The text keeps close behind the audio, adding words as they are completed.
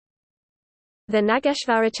The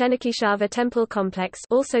Nageshvara-Chennakeshava Temple complex,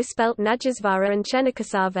 also spelt Nageshvara and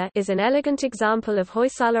Chennakeshava, is an elegant example of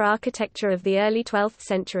Hoysala architecture of the early 12th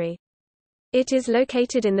century. It is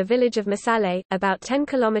located in the village of Mosale, about 10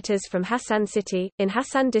 km from Hassan city, in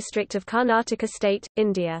Hassan district of Karnataka state,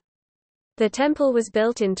 India. The temple was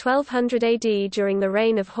built in 1200 AD during the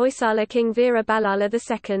reign of Hoysala king Veera Ballala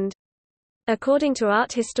II. According to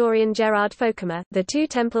art historian Gerard Folkamer, the two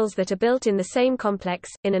temples that are built in the same complex,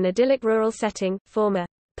 in an idyllic rural setting, form a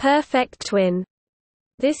perfect twin.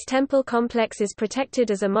 This temple complex is protected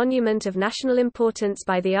as a monument of national importance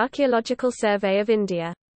by the Archaeological Survey of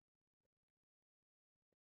India.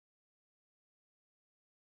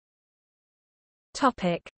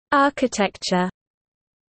 Architecture.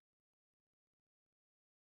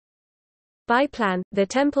 By plan, the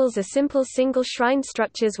temples are simple single shrine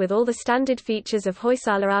structures with all the standard features of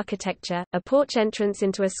Hoysala architecture, a porch entrance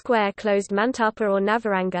into a square closed mantapa or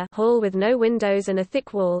navaranga hall with no windows and a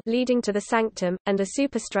thick wall leading to the sanctum, and a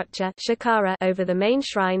superstructure shikara over the main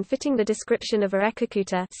shrine fitting the description of a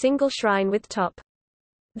ekakuta single shrine with top.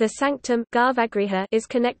 The sanctum garbhagriha is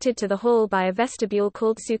connected to the hall by a vestibule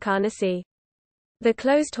called sukarnasi. The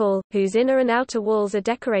closed hall, whose inner and outer walls are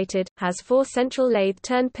decorated, has 4 central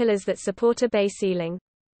lathe-turned pillars that support a bay ceiling.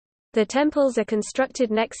 The temples are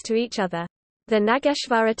constructed next to each other. The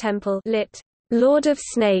Nageshvara Temple, lit. Lord of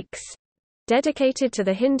Snakes, dedicated to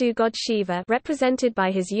the Hindu god Shiva, represented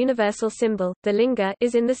by his universal symbol, the linga,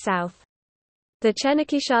 is in the south. The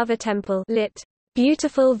Chennakeshava Temple, lit.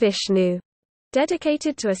 Beautiful Vishnu,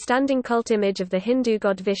 dedicated to a standing cult image of the Hindu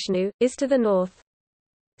god Vishnu, is to the north.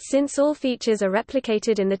 Since all features are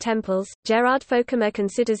replicated in the temples, Gerard Folkamer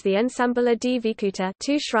considers the ensemble a dvikuta,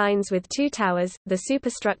 2 shrines with 2 towers. The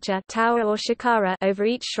superstructure tower or shikara over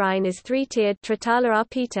each shrine is 3-tiered tritala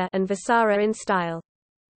arpita and vasara in style.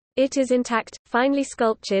 It is intact, finely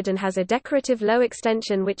sculptured and has a decorative low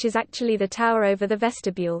extension which is actually the tower over the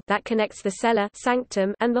vestibule that connects the cella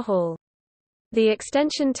sanctum and the hall. The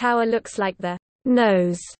extension tower looks like the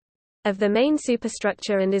nose of the main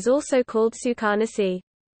superstructure and is also called sukarnasi.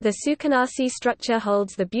 The Sukarnasi structure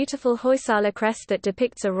holds the beautiful Hoysala crest that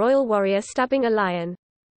depicts a royal warrior stabbing a lion.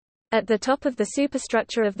 At the top of the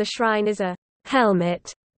superstructure of the shrine is a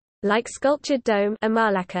helmet-like sculptured dome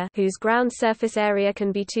whose ground surface area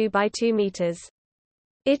can be 2 by 2 meters.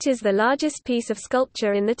 It is the largest piece of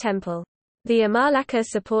sculpture in the temple. The amalaka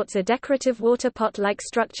supports a decorative water pot-like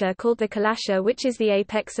structure called the kalasha, which is the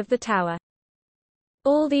apex of the tower.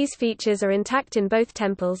 All these features are intact in both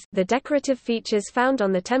temples. The decorative features found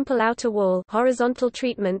on the temple outer wall, horizontal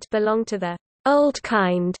treatment, belong to the old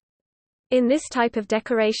kind. In this type of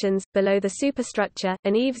decorations, below the superstructure,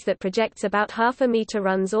 an eaves that projects about ½ a meter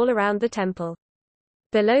runs all around the temple.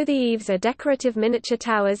 Below the eaves are decorative miniature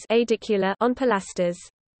towers on pilasters.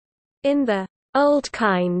 In the old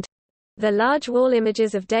kind, the large wall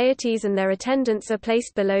images of deities and their attendants are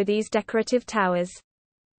placed below these decorative towers.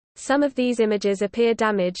 Some of these images appear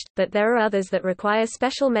damaged, but there are others that require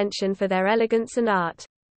special mention for their elegance and art.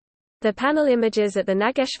 The panel images at the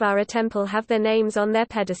Nageshvara Temple have their names on their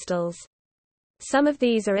pedestals. Some of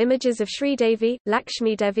these are images of Sri Devi,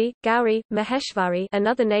 Lakshmi Devi, Gauri, Maheshwari,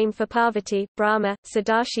 another name for Parvati, Brahma,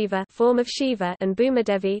 Sadashiva, form of Shiva, and Bhuma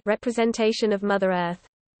Devi, representation of Mother Earth.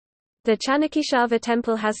 The Chennakeshava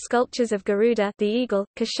Temple has sculptures of Garuda, the eagle,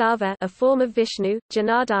 Keshava, a form of Vishnu,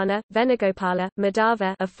 Janardana, Venugopala,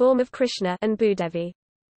 Madhava, a form of Krishna, and Bhudevi.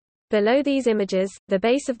 Below these images, the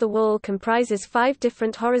base of the wall comprises 5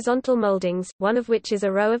 different horizontal moldings, one of which is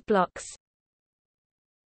a row of blocks.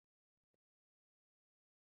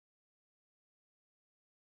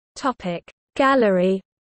 Topic: Gallery.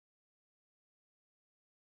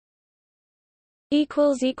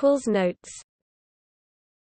 Notes